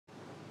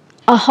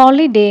A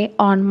holiday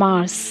on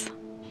Mars.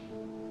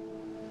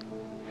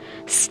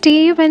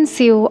 Steve and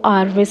Sue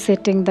are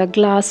visiting the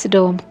glass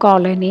dome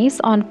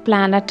colonies on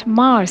planet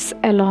Mars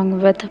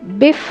along with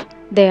Biff,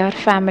 their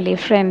family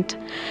friend.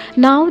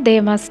 Now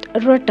they must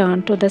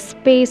return to the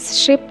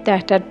spaceship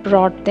that had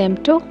brought them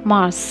to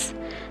Mars.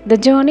 The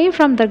journey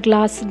from the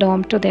glass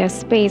dome to their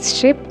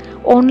spaceship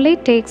only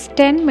takes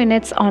 10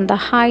 minutes on the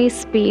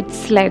high-speed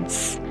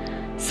sleds.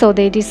 So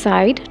they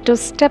decide to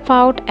step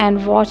out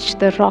and watch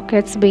the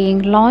rockets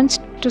being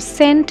launched to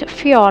send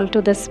fuel to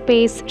the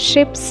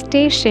spaceship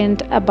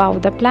stationed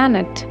above the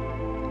planet.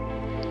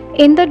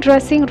 In the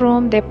dressing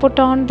room, they put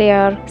on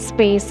their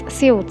space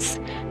suits.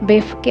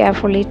 Biff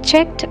carefully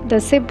checked the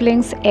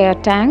siblings' air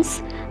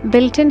tanks,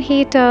 built-in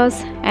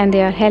heaters, and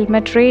their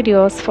helmet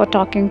radios for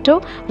talking to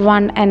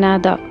one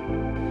another.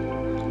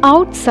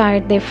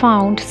 Outside, they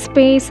found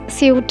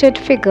space-suited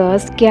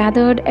figures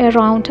gathered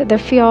around the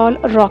fuel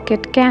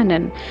rocket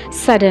cannon.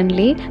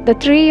 Suddenly, the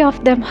three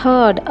of them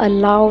heard a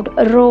loud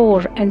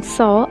roar and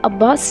saw a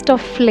burst of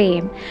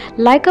flame.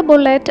 Like a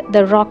bullet,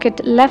 the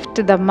rocket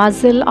left the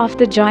muzzle of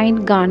the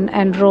giant gun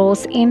and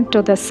rose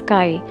into the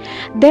sky.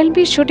 "They'll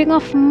be shooting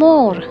off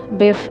more,"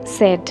 Biff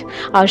said.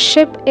 "Our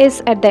ship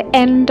is at the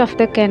end of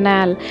the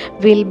canal.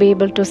 We'll be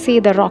able to see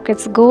the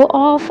rockets go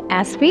off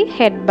as we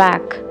head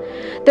back."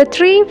 The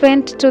three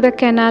went to the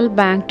canal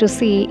bank to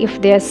see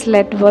if their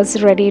sled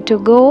was ready to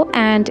go,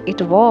 and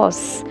it was.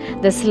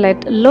 The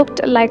sled looked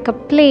like a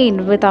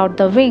plane without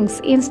the wings.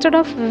 Instead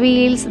of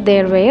wheels,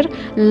 there were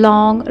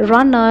long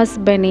runners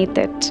beneath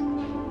it.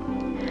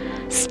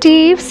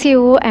 Steve,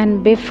 Sue,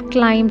 and Biff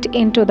climbed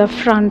into the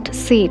front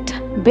seat.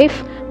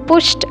 Biff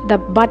pushed the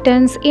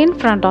buttons in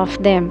front of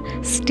them.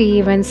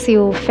 Steve and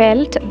Sue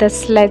felt the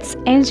sled's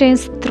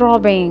engines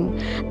throbbing.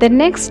 The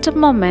next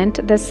moment,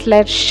 the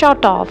sled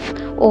shot off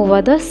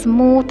over the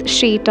smooth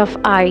sheet of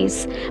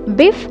ice,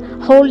 Biff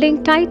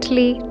holding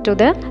tightly to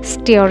the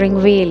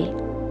steering wheel.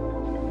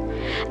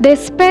 They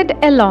sped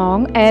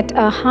along at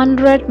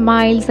 100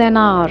 miles an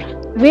hour.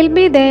 "We'll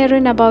be there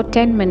in about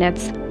 10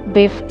 minutes,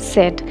 Biff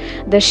said.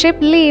 "The ship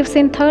leaves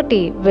in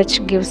 30,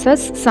 which gives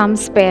us some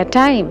spare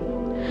time."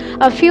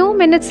 A few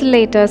minutes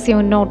later,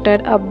 Sue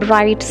noted a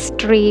bright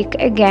streak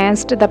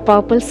against the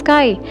purple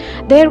sky.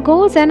 "There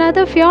goes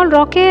another fuel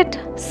rocket,"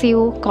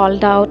 Sue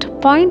called out,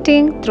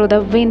 pointing through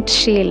the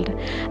windshield.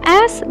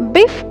 As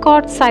Biff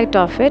caught sight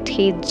of it,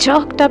 he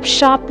jerked up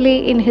sharply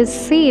in his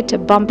seat,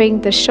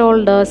 bumping the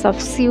shoulders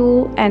of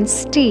Sue and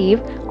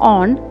Steve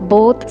on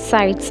both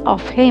sides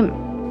of him.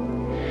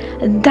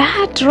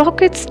 "That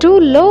rocket's too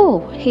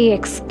low," he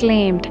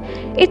exclaimed.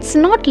 "It's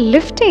not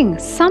lifting.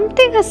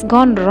 Something has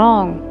gone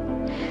wrong."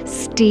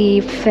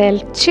 Steve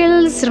felt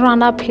chills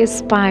run up his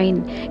spine.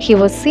 He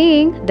was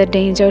seeing the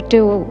danger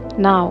too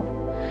now.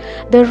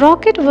 The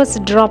rocket was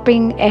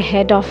dropping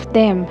ahead of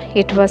them.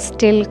 It was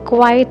still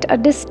quite a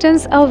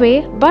distance away,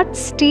 but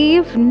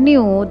Steve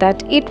knew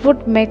that it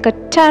would make a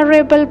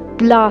terrible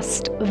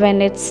blast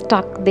when it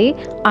struck the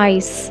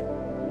ice.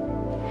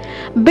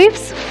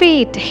 Biff's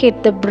feet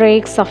hit the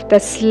brakes of the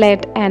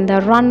sled and the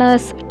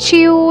runners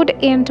chewed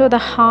into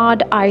the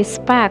hard ice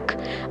pack,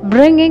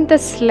 bringing the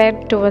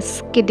sled to a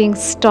skidding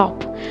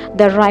stop.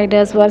 The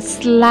riders were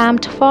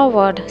slammed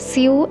forward.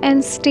 Sue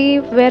and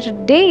Steve were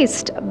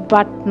dazed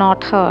but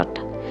not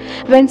hurt.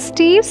 When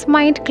Steve's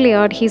mind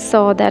cleared, he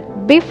saw that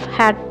Biff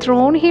had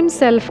thrown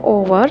himself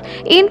over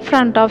in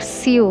front of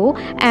Sue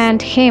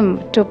and him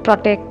to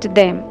protect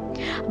them.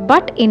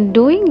 But in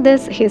doing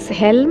this, his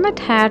helmet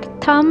had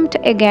thumped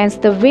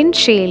against the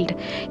windshield.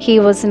 He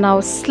was now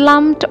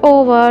slumped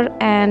over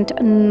and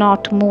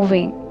not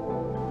moving.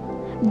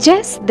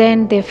 Just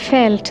then they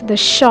felt the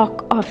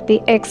shock of the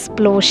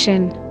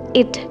explosion.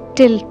 It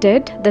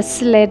tilted the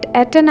sled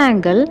at an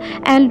angle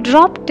and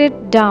dropped it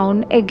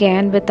down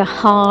again with a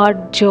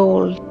hard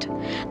jolt.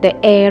 The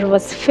air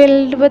was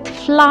filled with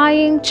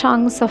flying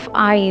chunks of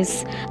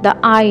ice. The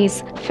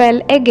ice fell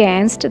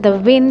against the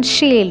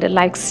windshield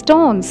like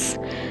stones.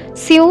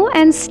 Sue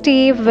and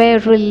Steve were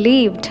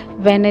relieved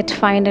when it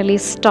finally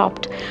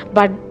stopped,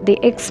 but the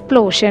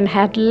explosion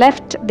had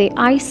left the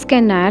ice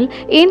canal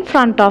in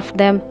front of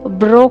them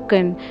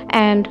broken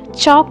and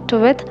choked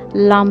with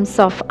lumps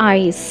of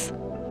ice.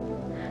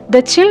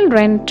 The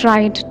children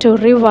tried to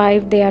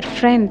revive their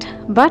friend,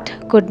 but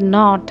could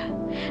not.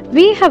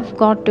 "We have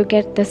got to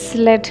get the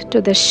sled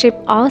to the ship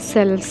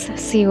ourselves,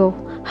 Sue,"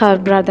 her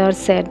brother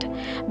said.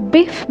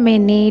 "Biff may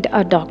need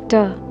a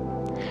doctor."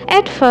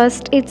 At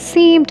first, it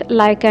seemed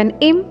like an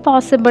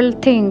impossible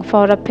thing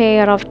for a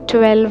pair of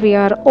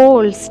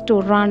 12-year-olds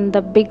to run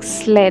the big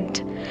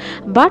sled.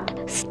 But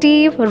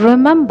Steve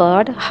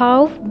remembered how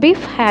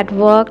Biff had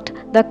worked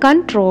the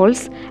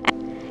controls.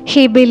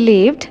 He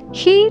believed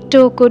he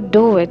too could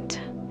do it.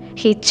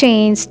 He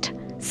changed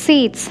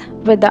seats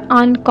with the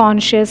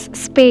unconscious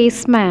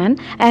spaceman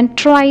and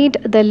tried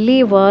the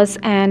levers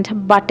and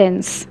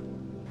buttons.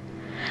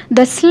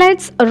 The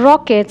sled's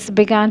rockets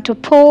began to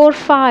pour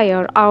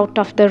fire out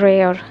of the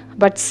rear,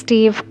 but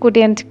Steve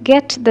couldn't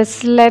get the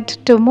sled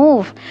to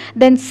move.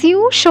 Then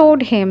Sue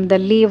showed him the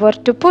lever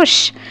to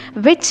push,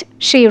 which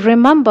she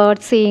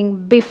remembered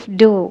seeing Biff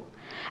do.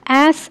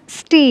 As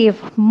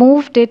Steve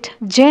moved it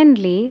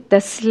gently,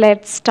 the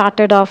sled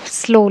started off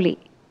slowly.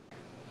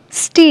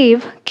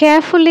 Steve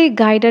carefully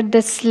guided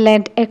the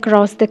sled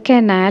across the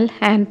canal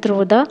and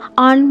through the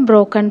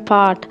unbroken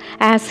part.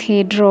 As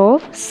he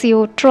drove,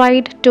 Sue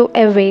tried to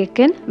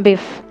awaken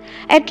Biff.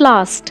 At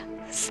last,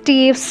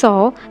 Steve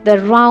saw the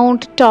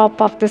round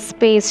top of the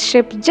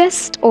spaceship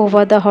just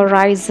over the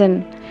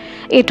horizon.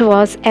 It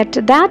was at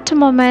that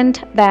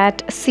moment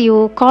that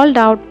Sue called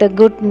out the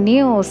good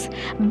news.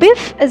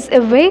 Biff is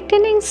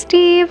awakening,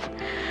 Steve.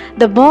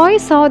 The boy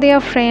saw their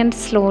friend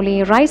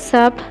slowly rise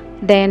up,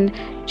 then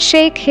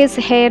shake his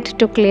head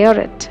to clear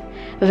it.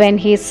 When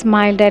he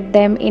smiled at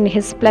them in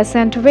his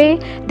pleasant way,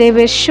 they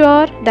were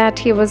sure that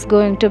he was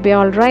going to be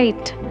all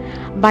right.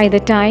 By the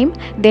time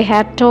they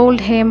had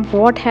told him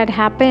what had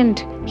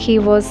happened, he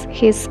was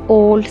his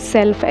old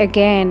self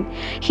again.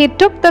 He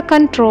took the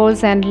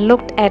controls and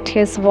looked at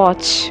his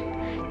watch.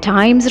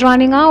 Time's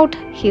running out,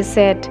 he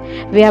said.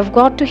 We have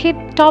got to hit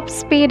top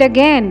speed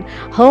again.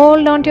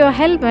 Hold on to your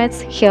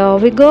helmets. Here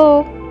we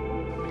go.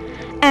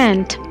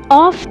 And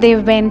off they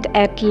went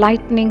at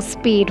lightning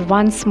speed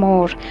once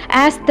more.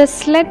 As the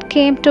sled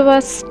came to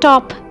a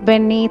stop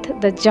beneath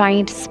the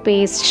giant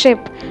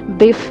spaceship,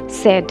 Biff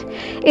said,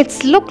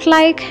 "It's looked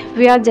like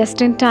we are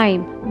just in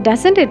time,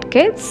 doesn't it,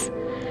 kids?"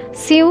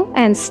 Sue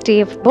and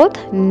Steve both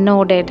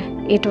nodded.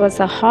 It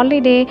was a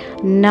holiday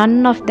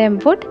none of them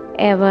would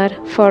ever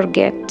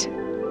forget.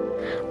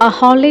 A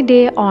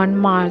Holiday on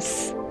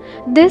Mars.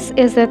 This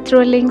is a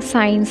thrilling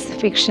science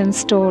fiction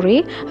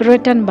story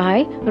written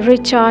by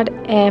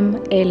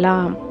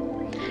RichardMElam,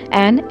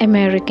 an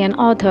American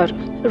author.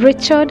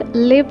 Richard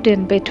lived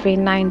in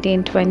between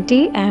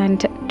 1920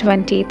 and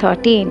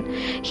 2013.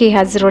 He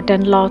has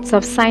written lots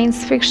of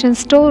science fiction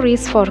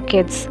stories for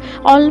kids.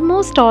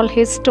 Almost all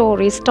his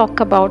stories talk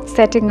about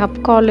setting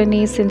up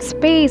colonies in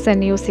space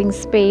and using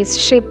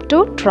spaceship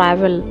to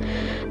travel.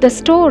 The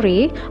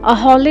story, A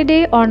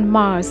Holiday on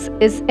Mars,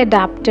 is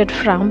adapted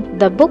from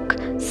the book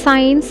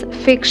Science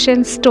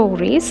Fiction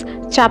Stories,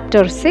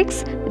 Chapter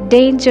 6,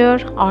 Danger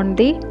on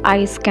the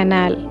Ice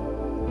Canal.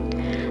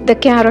 The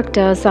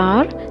characters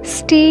are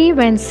Steve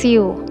and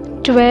Sue,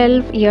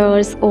 12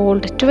 years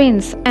old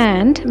twins,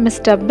 and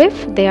Mr.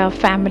 Biff, their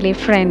family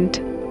friend.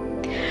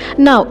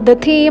 Now, the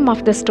theme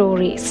of the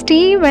story.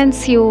 Steve and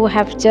Sue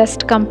have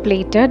just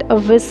completed a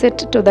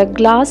visit to the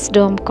glass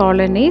dome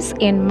colonies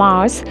in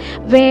Mars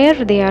where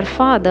their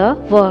father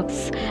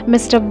works.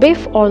 Mr.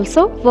 Biff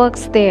also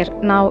works there.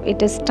 Now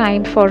it is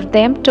time for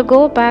them to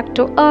go back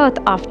to Earth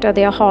after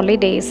their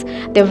holidays.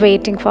 They're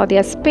waiting for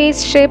their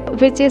spaceship,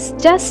 which is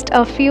just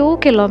a few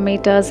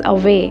kilometers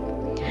away.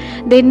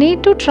 They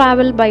need to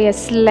travel by a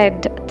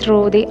sled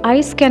through the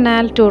ice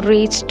canal to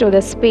reach to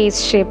the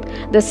spaceship.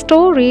 The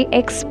story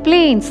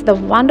explains the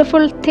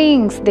wonderful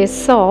things they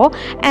saw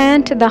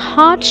and the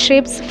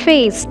hardships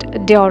faced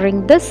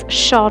during this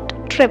short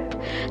trip.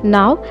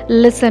 Now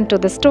listen to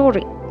the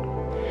story.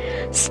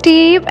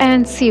 Steve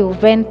and Sue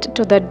went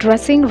to the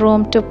dressing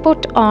room to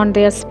put on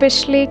their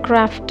specially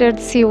crafted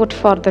suit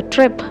for the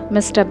trip.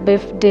 Mr.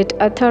 Biff did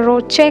a thorough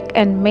check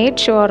and made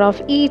sure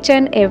of each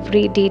and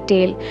every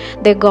detail.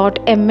 They got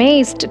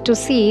amazed to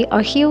see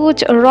a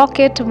huge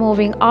rocket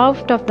moving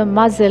out of the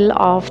muzzle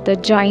of the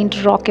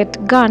giant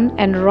rocket gun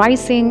and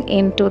rising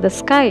into the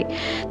sky.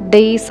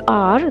 These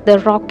are the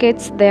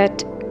rockets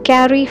that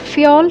carry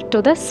fuel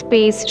to the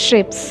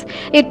spaceships.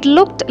 It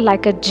looked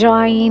like a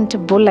giant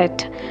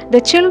bullet. The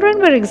children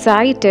were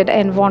excited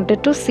and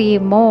wanted to see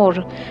more,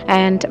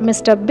 and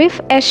Mr. Biff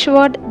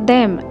assured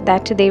them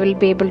that they will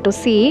be able to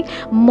see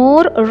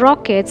more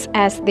rockets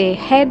as they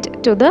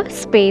head to the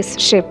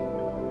spaceship.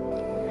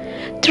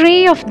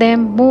 3 of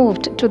them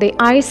moved to the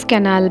ice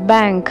canal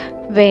bank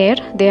where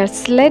their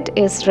sled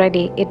is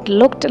ready. It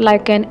looked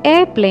like an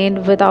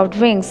airplane without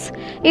wings.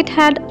 It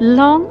had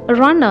long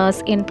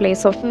runners in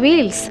place of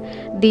wheels.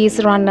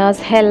 These runners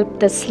helped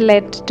the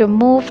sled to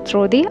move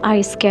through the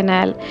ice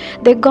canal.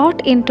 They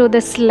got into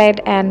the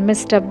sled and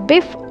Mr.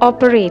 Biff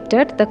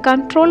operated the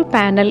control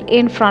panel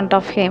in front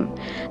of him.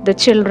 The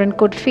children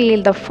could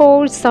feel the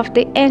force of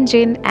the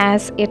engine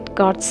as it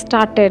got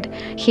started.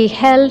 He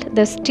held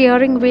the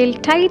steering wheel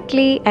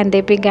tightly and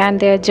they began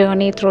their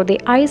journey through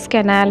the ice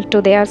canal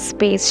to their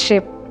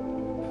spaceship.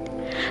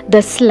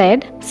 The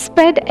sled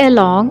sped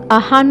along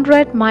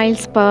 100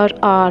 miles per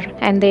hour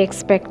and they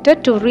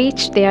expected to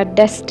reach their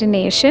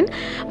destination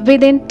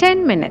within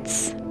 10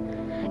 minutes.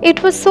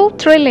 It was so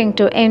thrilling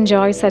to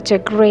enjoy such a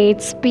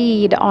great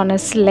speed on a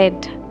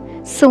sled.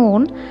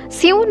 Soon,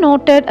 Sue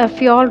noted a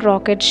fuel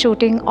rocket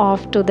shooting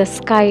off to the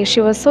sky. She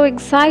was so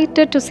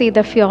excited to see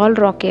the fuel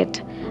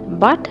rocket.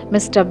 But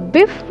Mr.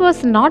 Biff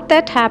was not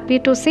that happy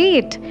to see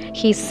it.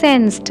 He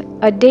sensed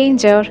a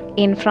danger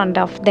in front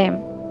of them.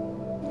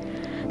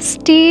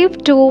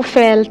 Steve too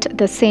felt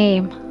the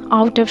same.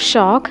 Out of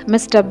shock,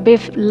 Mr.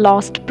 Biff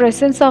lost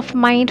presence of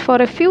mind for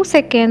a few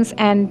seconds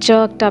and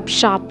jerked up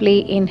sharply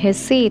in his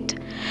seat.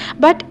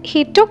 But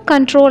he took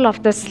control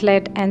of the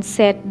sled and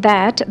said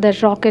that the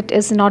rocket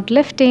is not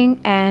lifting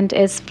and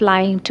is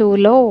flying too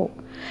low.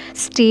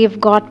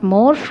 Steve got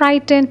more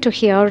frightened to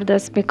hear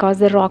this because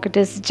the rocket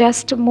is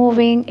just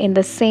moving in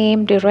the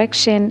same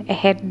direction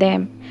ahead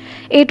them.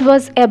 It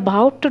was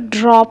about to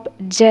drop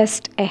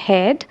just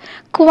ahead,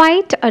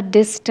 quite a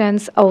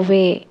distance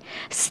away.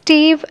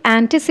 Steve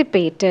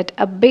anticipated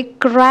a big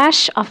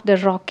crash of the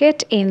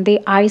rocket in the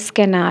ice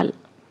canal.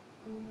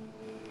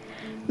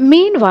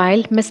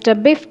 Meanwhile,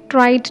 Mr. Biff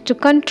tried to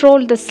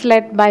control the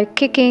sled by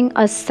kicking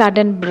a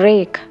sudden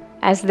brake.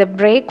 As the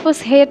brake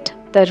was hit,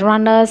 the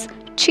runners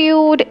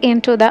chewed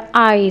into the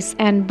ice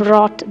and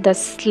brought the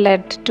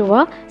sled to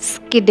a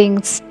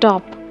skidding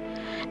stop.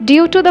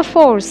 Due to the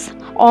force,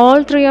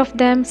 all three of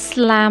them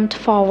slammed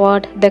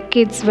forward. The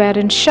kids were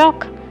in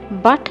shock,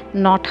 but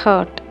not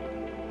hurt.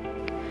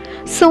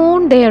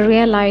 Soon they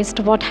realized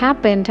what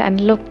happened and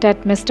looked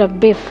at Mr.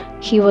 Biff.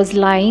 He was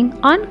lying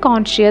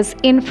unconscious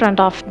in front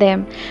of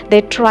them.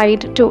 They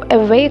tried to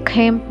awake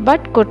him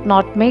but could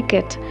not make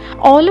it.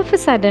 All of a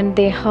sudden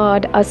they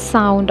heard a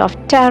sound of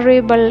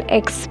terrible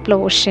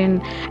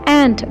explosion,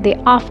 and the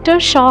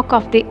aftershock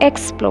of the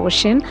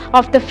explosion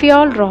of the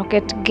fuel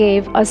rocket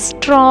gave a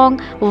strong,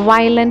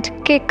 violent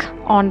kick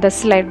on the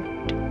sled.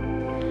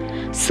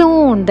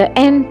 Soon the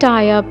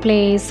entire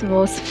place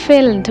was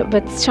filled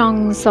with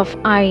chunks of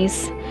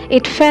ice.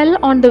 It fell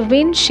on the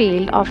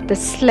windshield of the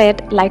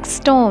sled like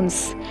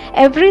stones.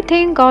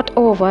 Everything got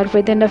over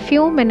within a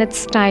few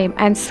minutes' time,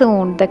 and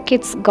soon the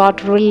kids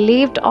got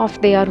relieved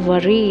of their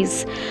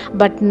worries.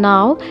 But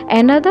now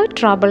another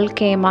trouble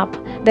came up.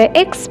 The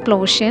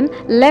explosion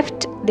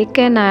left the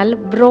canal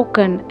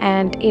broken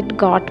and it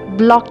got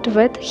blocked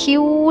with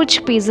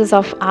huge pieces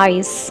of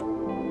ice.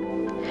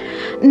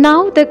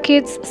 Now the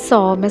kids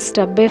saw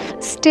Mr. Biff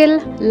still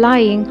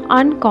lying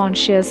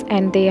unconscious,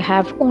 and they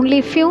have only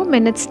few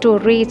minutes to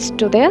reach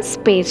to their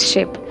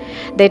spaceship.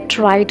 They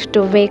tried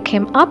to wake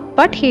him up,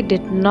 but he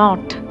did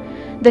not.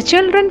 The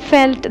children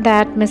felt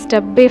that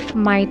Mr. Biff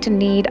might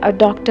need a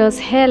doctor's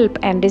help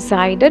and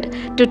decided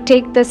to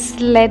take the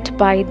sled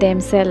by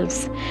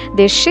themselves.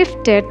 They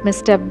shifted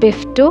Mr.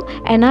 Biff to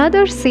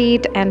another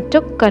seat and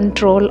took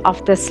control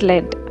of the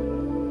sled.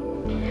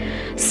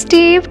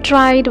 Steve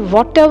tried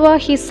whatever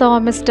he saw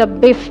Mr.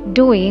 Biff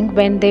doing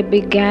when they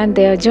began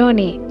their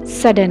journey.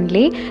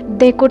 Suddenly,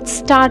 they could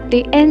start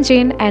the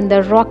engine and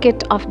the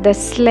rocket of the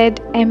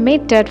sled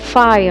emitted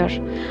fire.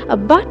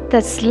 But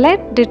the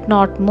sled did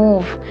not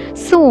move.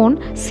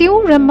 Soon,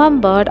 Sue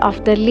remembered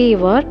of the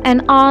lever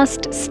and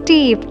asked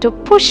Steve to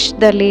push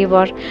the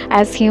lever.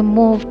 As he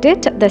moved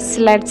it, the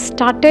sled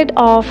started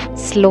off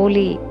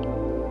slowly.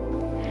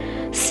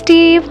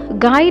 Steve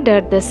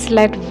guided the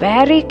sled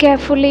very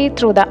carefully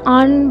through the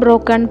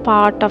unbroken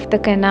part of the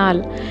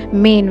canal.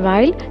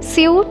 Meanwhile,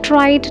 Sue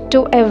tried to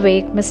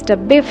awake Mr.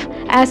 Biff.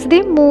 As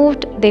they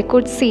moved, they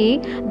could see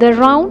the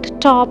round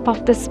top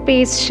of the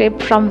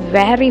spaceship from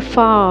very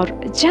far,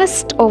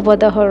 just over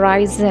the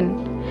horizon.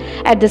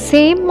 At the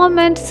same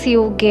moment,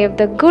 Sue gave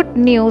the good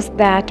news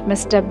that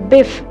Mr.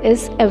 Biff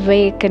is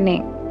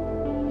awakening.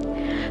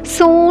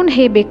 Soon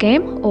he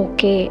became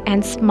okay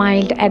and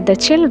smiled at the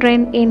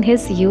children in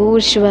his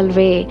usual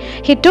way.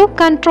 He took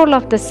control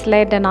of the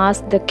sled and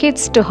asked the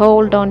kids to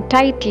hold on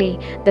tightly.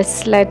 The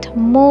sled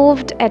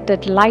moved at a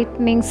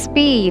lightning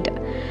speed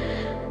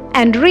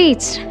and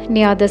reached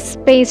near the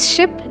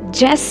spaceship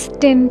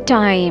just in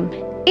time.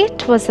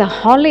 It was a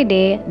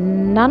holiday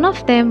none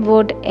of them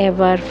would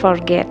ever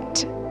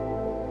forget.